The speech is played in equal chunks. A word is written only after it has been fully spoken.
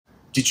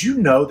Did you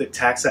know that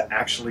Taxa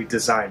actually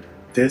designed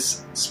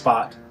this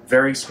spot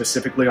very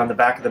specifically on the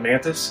back of the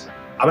Mantis?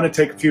 I'm going to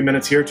take a few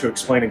minutes here to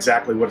explain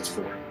exactly what it's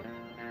for.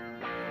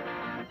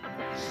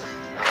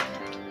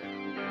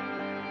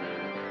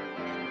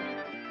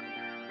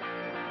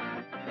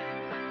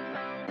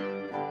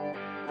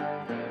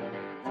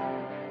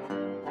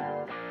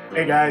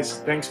 Hey guys,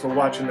 thanks for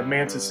watching the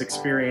Mantis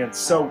experience.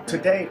 So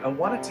today I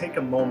want to take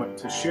a moment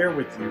to share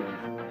with you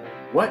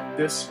what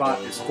this spot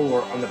is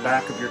for on the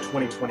back of your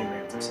 2020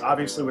 Mantis.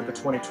 Obviously with the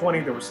 2020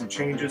 there were some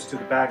changes to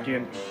the back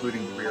end,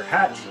 including the rear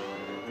hatch.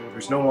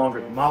 There's no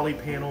longer the molly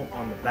panel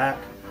on the back,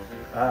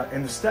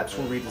 and the steps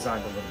were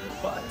redesigned a little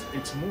bit, but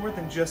it's more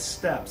than just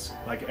steps.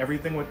 Like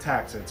everything with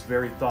Taxa, it's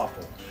very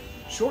thoughtful.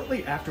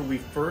 Shortly after we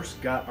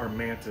first got our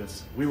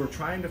Mantis, we were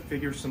trying to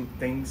figure some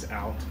things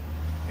out.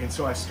 And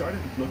so I started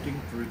looking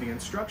through the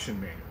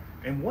instruction manual.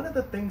 And one of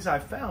the things I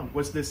found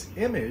was this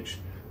image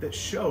that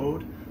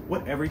showed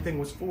what everything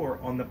was for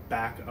on the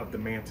back of the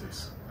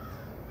Mantis.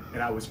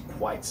 And I was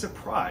quite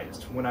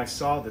surprised when I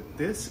saw that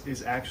this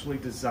is actually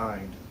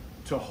designed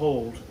to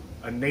hold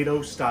a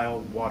NATO-style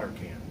water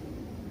can.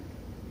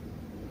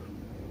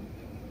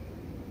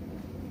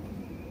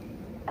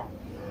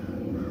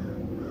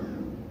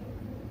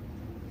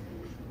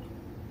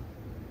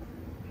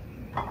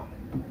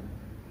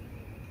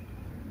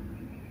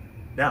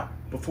 Now,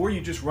 before you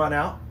just run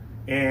out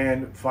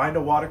and find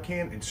a water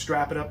can and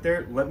strap it up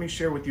there, let me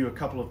share with you a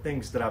couple of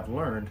things that I've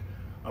learned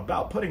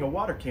about putting a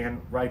water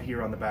can right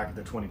here on the back of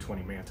the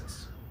 2020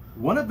 Mantis.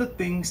 One of the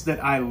things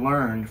that I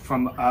learned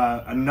from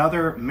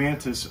another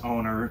Mantis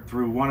owner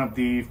through one of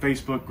the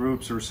Facebook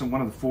groups or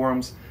one of the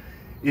forums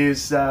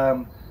is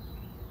that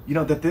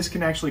this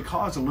can actually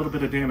cause a little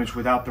bit of damage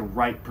without the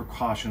right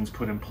precautions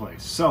put in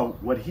place. So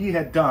what he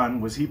had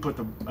done was he put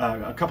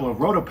a couple of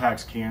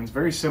Rotopax cans,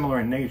 very similar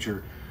in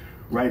nature,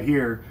 right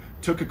here,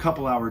 took a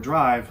couple-hour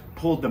drive,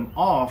 pulled them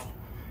off,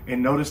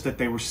 and noticed that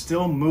they were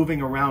still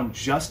moving around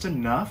just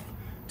enough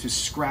to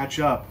scratch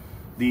up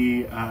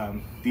the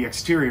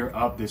exterior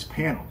of this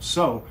panel.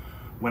 So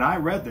when I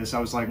read this, I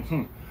was like,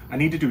 I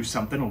need to do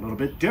something a little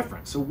bit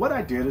different. So what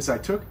I did is I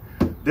took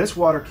this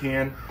water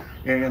can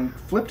and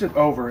flipped it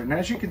over, and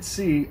as you can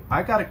see,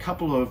 I got a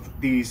couple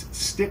of these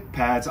stick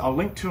pads. I'll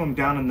link to them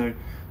down in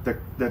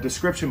the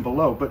description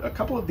below, but a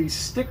couple of these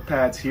stick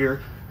pads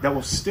here that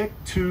will stick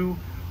to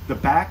the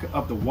back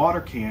of the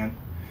water can,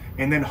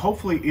 and then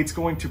hopefully it's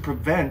going to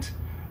prevent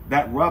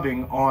that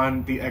rubbing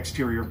on the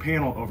exterior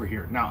panel over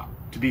here. Now,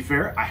 to be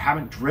fair, I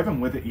haven't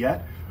driven with it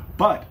yet,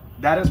 but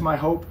that is my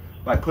hope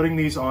by putting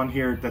these on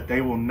here, that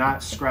they will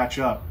not scratch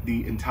up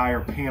the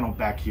entire panel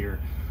back here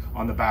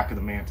on the back of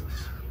the Mantis.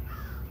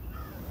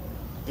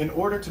 In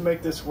order to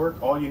make this work,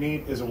 all you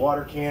need is a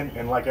water can,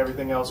 and like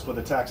everything else with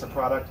a Taxa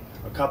product,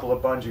 a couple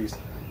of bungees.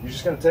 You're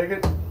just going to take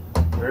it,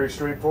 very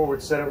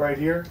straightforward, set it right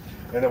here,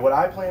 and then what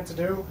I plan to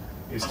do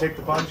is take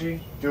the bungee,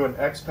 do an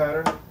X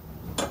pattern,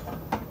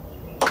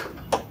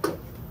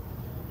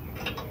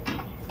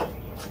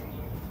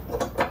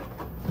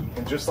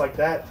 and just like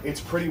that, it's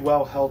pretty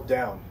well held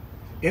down.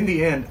 In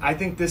the end, I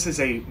think this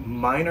is a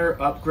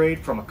minor upgrade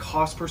from a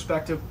cost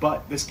perspective,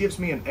 but this gives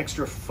me an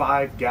extra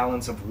 5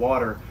 gallons of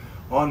water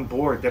on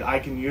board that I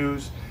can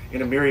use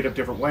in a myriad of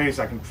different ways.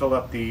 I can fill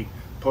up the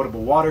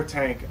potable water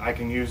tank, I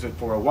can use it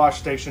for a wash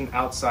station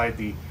outside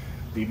the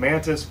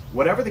Mantis,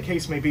 whatever the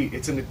case may be.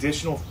 It's an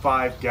additional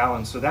 5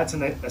 gallons. So that's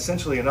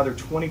essentially another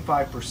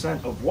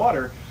 25% of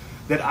water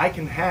that I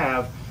can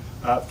have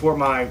for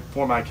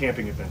my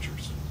camping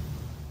adventures.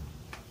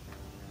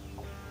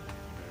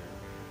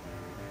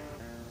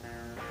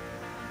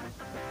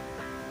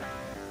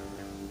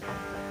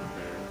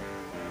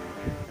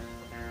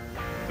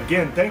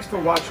 Again, thanks for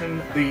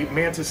watching the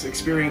Mantis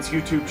Experience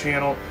YouTube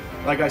channel.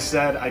 Like I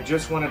said, I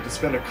just wanted to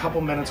spend a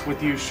couple minutes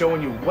with you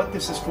showing you what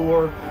this is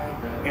for,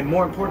 and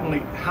more importantly,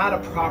 how to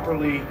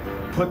properly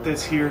put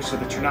this here so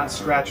that you're not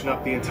scratching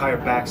up the entire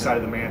backside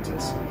of the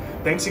Mantis.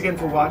 Thanks again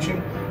for watching,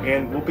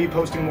 and we'll be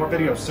posting more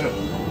videos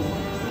soon.